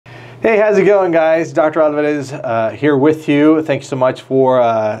Hey, how's it going, guys? Dr. Alvarez here with you. Thank you so much for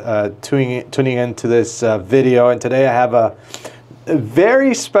tuning into this video. And today I have a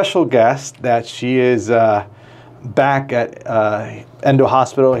very special guest that she is back at Endo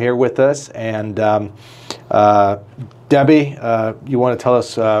Hospital here with us. And Debbie, you want to tell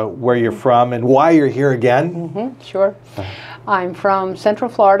us where you're from and why you're here again? Sure. I'm from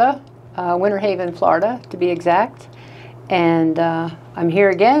Central Florida, Winter Haven, Florida, to be exact. And I'm here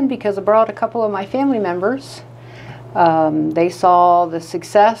again because I brought a couple of my family members. They saw the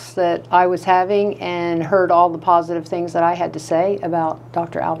success that I was having and heard all the positive things that I had to say about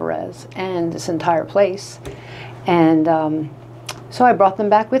Dr. Alvarez and this entire place. And so I brought them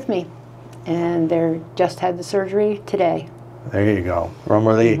back with me. And they just had the surgery today. There you go. I'm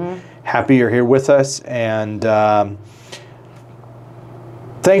really happy you're here with us. And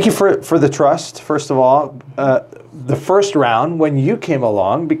thank you for the trust, first of all. The first round when you came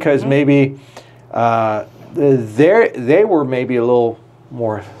along, because maybe they were maybe a little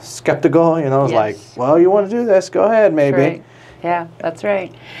more skeptical, you know, like, well, you want to do this, go ahead, maybe. That's right. Yeah, that's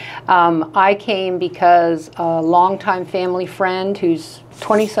right. I came because a longtime family friend who's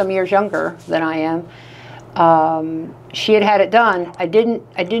 20-some years younger than I am, she had it done. I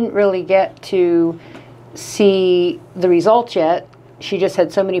didn't really get to see the results yet. She just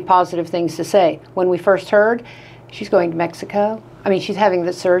had so many positive things to say. When we first heard, she's going to Mexico. I mean, she's having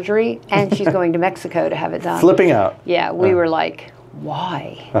the surgery, and she's going to Mexico to have it done. Flipping out. Yeah, we were like,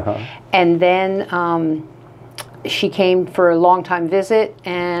 why? And then she came for a long-time visit,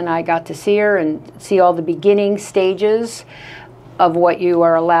 and I got to see her and see all the beginning stages of what you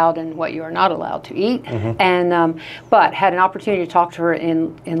are allowed and what you are not allowed to eat. And but had an opportunity to talk to her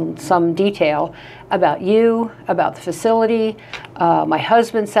in some detail about you, about the facility. My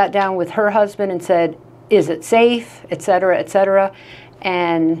husband sat down with her husband and said, is it safe, et cetera, et cetera.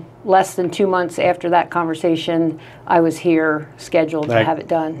 And less than 2 months after that conversation, I was here scheduled to have it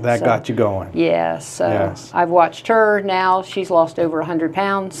done. That got you going. Yeah, so I've watched her now. She's lost over 100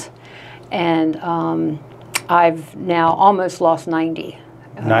 pounds. And I've now almost lost 90.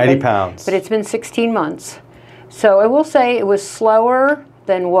 90 pounds. But it's been 16 months. So I will say it was slower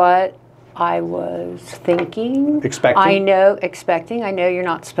than what I was thinking. Expecting? I know you're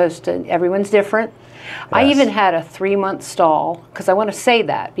not supposed to. Everyone's different. Yes. I even had a 3-month stall, because I want to say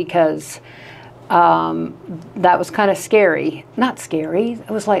that because that was kind of scary. Not scary. It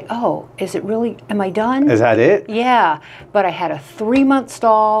was like, oh, is it really, am I done? Is that it? Yeah. But I had a 3-month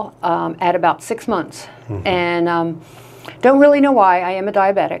stall at about 6 months. And don't really know why. I am a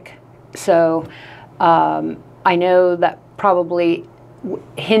diabetic. So I know that probably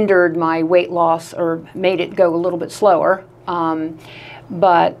hindered my weight loss or made it go a little bit slower.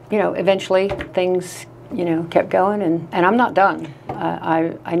 But, you know, eventually things, you know, kept going, and I'm not done.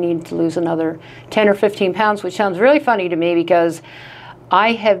 I need to lose another 10 or 15 pounds, which sounds really funny to me because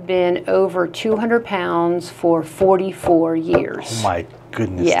I have been over 200 pounds for 44 years. Oh, my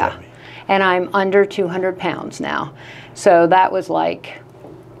goodness, yeah. Debbie. And I'm under 200 pounds now. So that was like,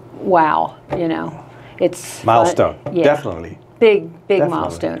 wow, you know. It's milestone, yeah. Definitely. Big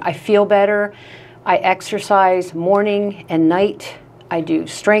milestone. I feel better. I exercise morning and night. I do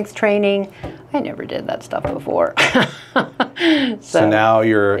strength training. I never did that stuff before. So now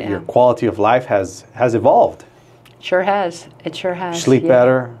your quality of life has evolved. Sure has. It sure has. Sleep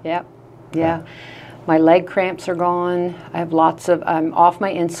better. Yep. Yeah. My leg cramps are gone. I have I'm off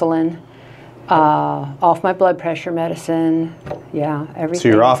my insulin, off my blood pressure medicine. Yeah, everything. So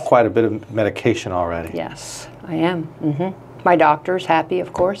you're off quite a bit of medication already. Yes, I am. My doctor's happy,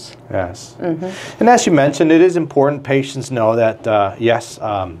 of course. Yes. And as you mentioned, it is important patients know that, yes,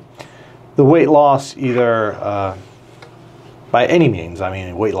 the weight loss either by any means, I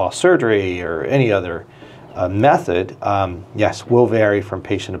mean, weight loss surgery or any other method, yes, will vary from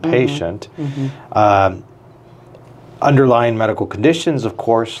patient to patient. Underlying medical conditions, of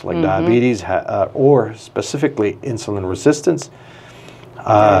course, like diabetes or specifically insulin resistance,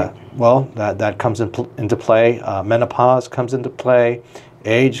 well, that comes into play. Menopause comes into play.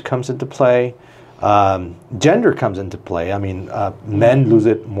 Age comes into play. Gender comes into play. I mean, men lose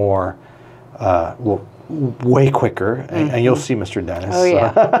it more, well, way quicker, and you'll see Mr. Dennis. Oh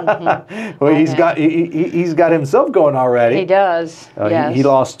yeah. Well, he's got himself going already. He does. Yes. He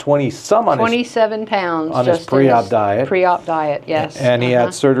lost 20-some on 27 pounds on his pre-op diet. Pre-op diet, yes. And he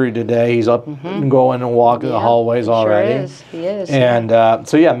had surgery today. He's up and going and walking the hallways already. Sure is. He is. And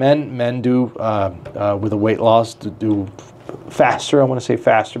so yeah, men do with a weight loss do faster. I want to say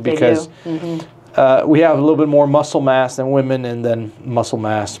faster because we have a little bit more muscle mass than women, and then muscle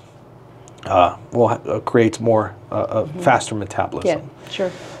mass creates more faster metabolism. Yeah,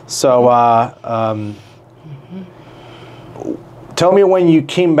 sure. So, tell me when you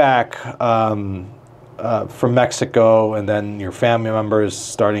came back from Mexico, and then your family members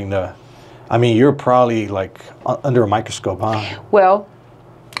starting to. I mean, you're probably like under a microscope, huh? Well,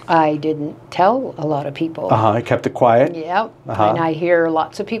 I didn't tell a lot of people. I kept it quiet. Yeah, and I hear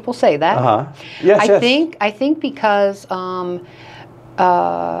lots of people say that. Yes, I think because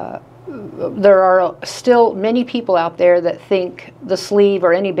there are still many people out there that think the sleeve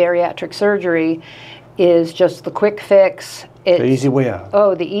or any bariatric surgery is just the quick fix. It's the easy way out.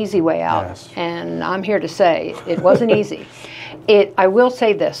 Oh, the easy way out. Yes. And I'm here to say it wasn't easy. I will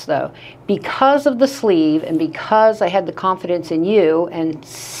say this, though. Because of the sleeve and because I had the confidence in you and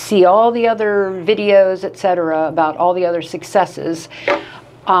see all the other videos, etc., about all the other successes,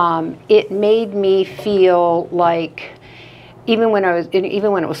 it made me feel like even when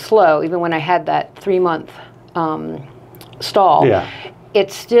it was slow, even when I had that 3-month stall,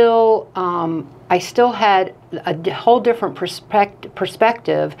 it still I still had a whole different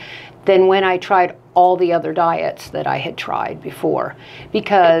perspective than when I tried all the other diets that I had tried before,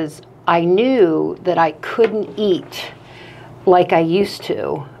 because I knew that I couldn't eat like I used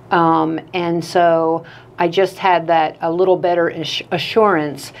to, and so I just had that a little better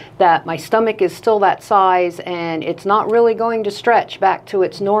assurance that my stomach is still that size and it's not really going to stretch back to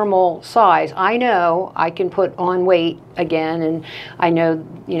its normal size. I know I can put on weight again, and I know,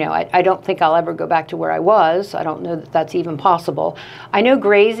 I don't think I'll ever go back to where I was. I don't know that that's even possible. I know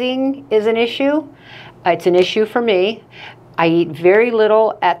grazing is an issue. It's an issue for me. I eat very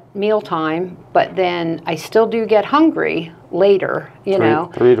little at mealtime, but then I still do get hungry later, 3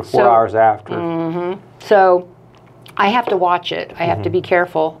 to 4 hours after. So I have to watch it. I have to be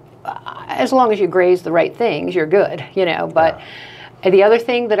careful. As long as you graze the right things, you're good, But the other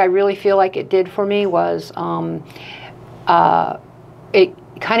thing that I really feel like it did for me was it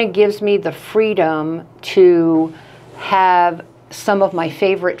kind of gives me the freedom to have some of my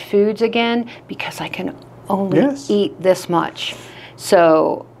favorite foods again, because I can only eat this much.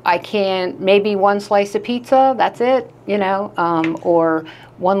 So I can maybe one slice of pizza, that's it, or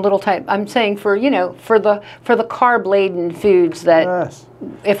one little type. I'm saying for the carb laden foods that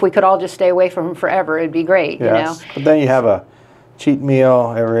if we could all just stay away from them forever, it'd be great. But then you have a cheat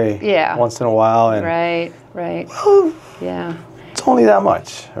meal every once in a while, and right. Well, it's only that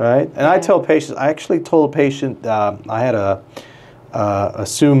much, right? And I tell patients. I actually told a patient I had a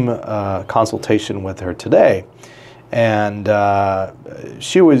Zoom consultation with her today. And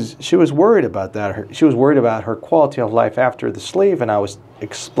she was worried about that. She was worried about her quality of life after the sleeve, and I was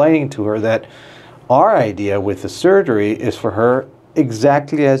explaining to her that our idea with the surgery is for her,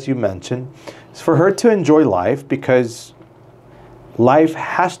 exactly as you mentioned, is for her to enjoy life, because life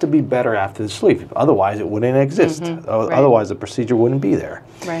has to be better after the sleeve. Otherwise, it wouldn't exist. Otherwise, the procedure wouldn't be there.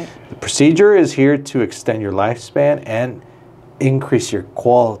 Right. The procedure is here to extend your lifespan and increase your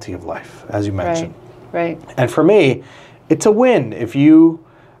quality of life, as you mentioned. Right. And for me, it's a win if you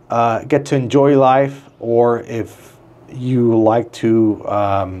get to enjoy life, or if you like to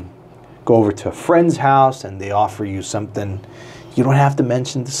go over to a friend's house and they offer you something. You don't have to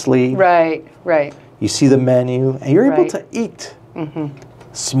mention the sleeve. Right. You see the menu, and you're able to eat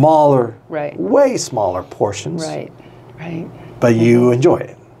smaller, way smaller portions. Right. But you enjoy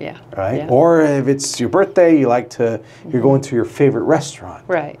it. Yeah. Right? Yeah. Or if it's your birthday, you're going to your favorite restaurant.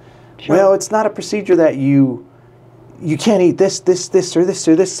 Right. Sure. Well, it's not a procedure that you can't eat this, or this,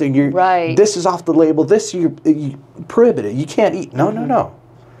 and this is off the label. This you prohibited. You can't eat. No.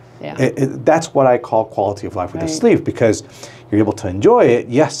 Yeah. That's what I call quality of life with the sleeve, because you're able to enjoy it.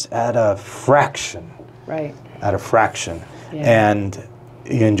 Yes, at a fraction. Right. At a fraction, and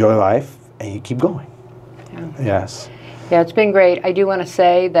you enjoy life, and you keep going. Yeah. Yes. Yeah, it's been great. I do want to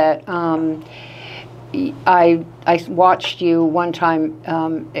say that. I watched you one time,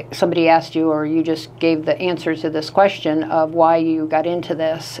 somebody asked you, or you just gave the answer to this question of why you got into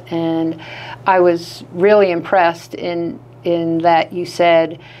this, and I was really impressed in that you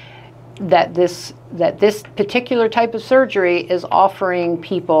said that this particular type of surgery is offering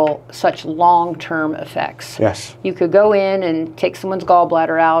people such long-term effects. Yes. You could go in and take someone's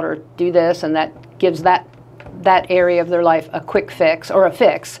gallbladder out or do this, and that gives that area of their life a quick fix or a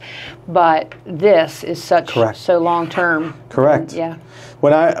fix, but this is so long term. Correct. Yeah.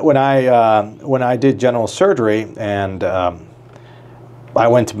 When I did general surgery, and I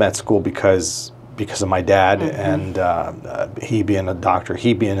went to med school because of my dad, and he being a doctor,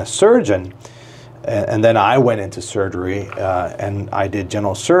 he being a surgeon, And then I went into surgery, and I did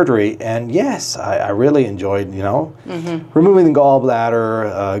general surgery. And yes, I really enjoyed, you know, removing the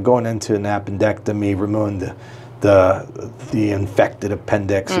gallbladder, going into an appendectomy, removing the infected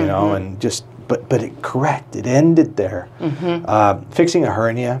appendix, you know, and just, but it ended there. Fixing a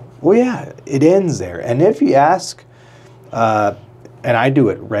hernia, well, yeah, it ends there. And if you ask, and I do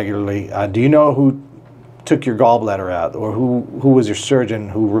it regularly, do you know who took your gallbladder out, or who was your surgeon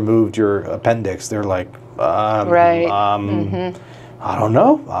who removed your appendix? They're like, I don't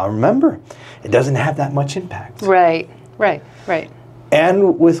know, I'll remember. It doesn't have that much impact. Right.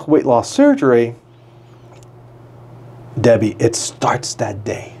 And with weight loss surgery, Debbie, it starts that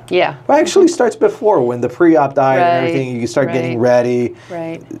day. Yeah. Well, actually starts before, when the pre-op diet and everything, you start getting ready.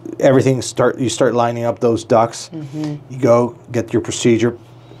 Right. Everything you start lining up those ducts. You go get your procedure.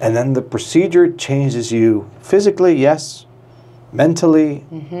 And then the procedure changes you physically, yes, mentally,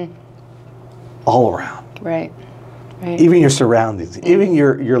 all around. Right. Even your surroundings, even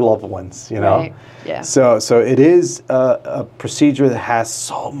your loved ones, you know. Right. Yeah. So it is a procedure that has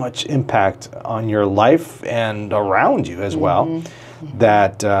so much impact on your life and around you as well.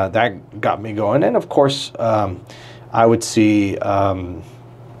 That got me going. And of course, I would see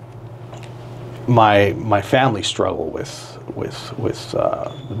my family struggle with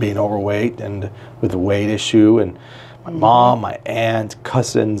being overweight and with the weight issue, and my mom, my aunt,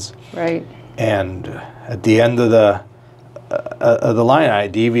 cousins. Right. And at the end of the line, I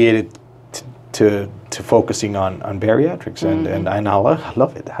deviated to focusing on bariatrics, and I now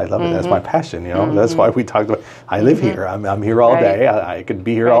love it. I love it. That's my passion. You know, that's why we talked about. I live here. I'm here all day. I could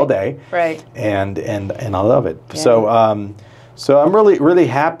be here all day. Right. And I love it. Yeah. So I'm really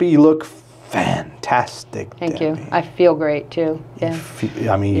happy. You look fantastic. Thank you. I feel great too. Yeah.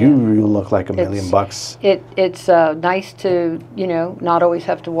 I mean, you look like $1 million bucks. It's nice to, you know, not always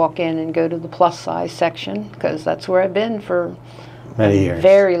have to walk in and go to the plus size section, because that's where I've been for many years.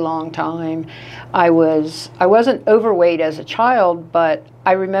 Very long time. I wasn't overweight as a child, but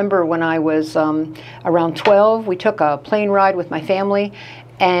I remember when I was around 12, we took a plane ride with my family,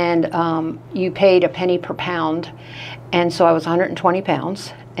 and you paid a penny per pound, and so I was 120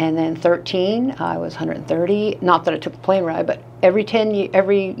 pounds. And then 13, I was 130. Not that I took the plane ride, but every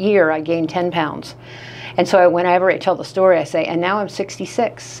year I gained 10 pounds. And so whenever I tell the story, I say, and now I'm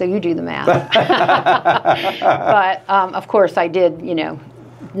 66, so you do the math. But of course I did, you know,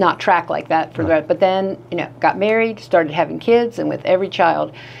 not track like that for the rest. But then, you know, got married, started having kids, and with every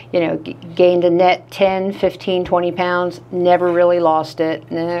child, you know, gained a net 10, 15, 20 pounds, never really lost it.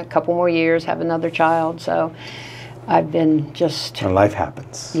 And then a couple more years, have another child. So I've been just... And life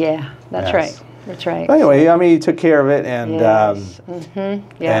happens. Yeah, that's right. That's right. But anyway, I mean, you took care of it, and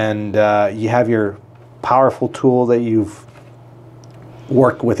and you have your powerful tool that you've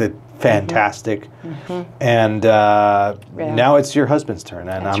worked with it fantastic. And now it's your husband's turn,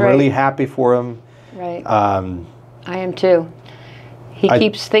 and I'm really happy for him. Right. I am too. He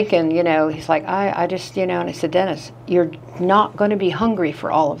keeps thinking, you know, he's like, I just, you know, and I said, Dennis, you're not going to be hungry for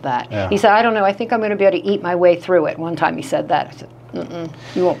all of that. Yeah. He said, I don't know, I think I'm going to be able to eat my way through it. One time he said that. I said,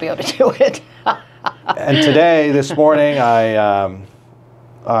 you won't be able to do it. And today, this morning, I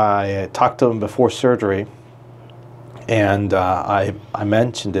talked to him before surgery, and I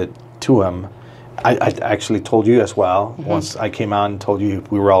mentioned it to him. I actually told you as well, once I came out and told you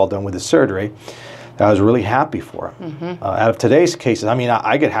we were all done with the surgery, that I was really happy for him. Out of today's cases, I mean,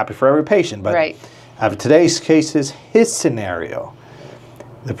 I get happy for every patient, but out of today's cases, his scenario,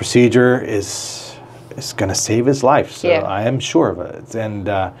 the procedure is going to save his life. So I am sure of it. And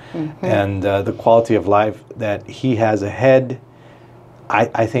the quality of life that he has ahead,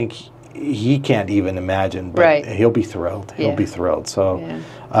 I think he can't even imagine, but he'll be thrilled. He'll be thrilled. So,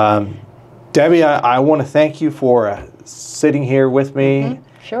 Debbie, I want to thank you for sitting here with me.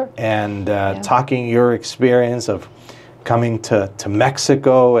 Sure. And talking your experience of coming to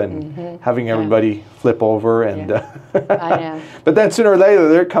Mexico and having everybody flip over. And I know. But then sooner or later,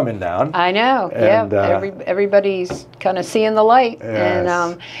 they're coming down. I know. And, everybody's kind of seeing the light.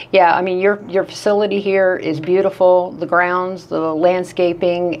 Yes. And I mean, your facility here is beautiful. The grounds, the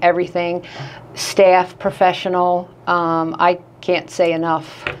landscaping, everything. Staff, professional. I can't say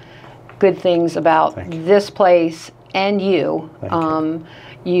enough good things about this place and you.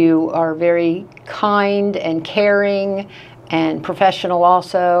 You are very kind and caring and professional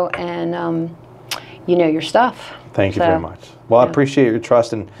also, and you know your stuff. Thank you very much. Well, I appreciate your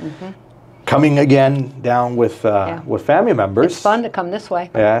trust and coming again down with family members. It's fun to come this way.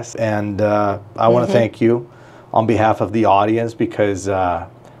 Yes, and I want to thank you on behalf of the audience, because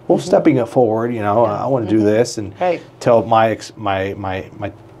stepping it forward, you know, I want to do this and tell my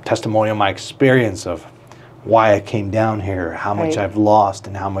testimonial, my experience of why I came down here, how much I've lost,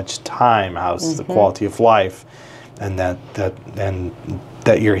 and how much time, how's the quality of life, and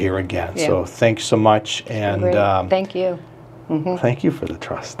that you're here again. Yeah. So thank you so much, and thank you. Thank you for the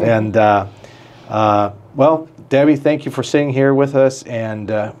trust. And well, Debbie, thank you for sitting here with us.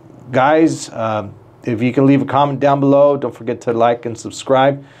 And guys, if you can leave a comment down below, don't forget to like and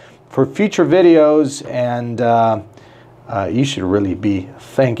subscribe for future videos. And you should really be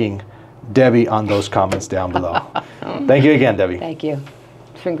thanking Debbie on those comments down below. Thank you again, Debbie. Thank you.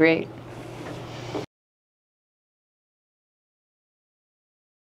 It's been great.